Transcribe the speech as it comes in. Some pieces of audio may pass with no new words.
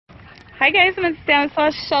Hi guys, I'm at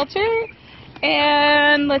Stanislaus Shelter,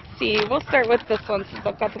 and let's see, we'll start with this one since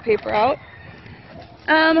I've got the paper out.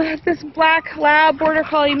 This black lab border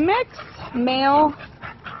collie mix, male.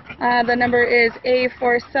 The number is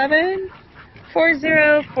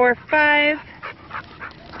A474045.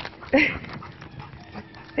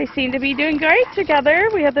 They seem to be doing great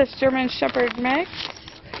together. We have this German Shepherd mix.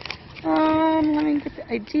 Let me get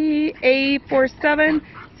the ID,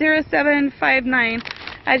 A470759.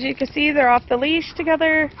 As you can see, they're off the leash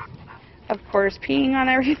together, of course peeing on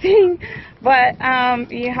everything, but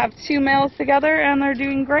you have two males together and they're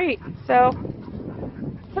doing great. So,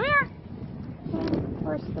 come here.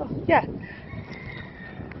 We're still, yeah.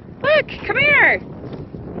 Look, come here.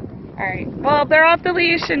 Alright, well, they're off the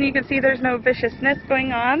leash and you can see there's no viciousness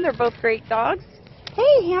going on. They're both great dogs.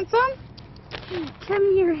 Hey, handsome.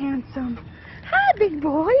 Come here, handsome. Hi, big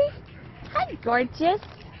boy. Hi, gorgeous.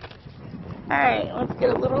 Alright, let's get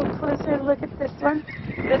a little closer look at this one.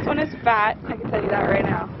 This one is fat. I can tell you that right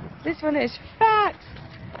now. This one is fat.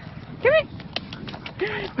 Come here.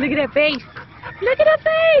 Look at that face. Look at that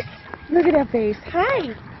face. Look at that face.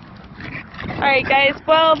 Hi. Alright, guys.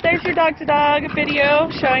 Well, there's your dog-to-dog video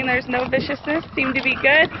showing there's no viciousness. Seem to be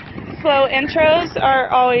good. Slow intros are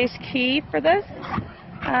always key for this.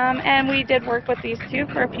 And we did work with these two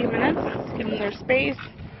for a few minutes. Give them their space.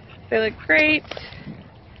 They look great.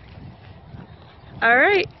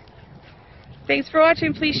 Alright. Thanks for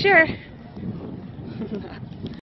watching. Please share.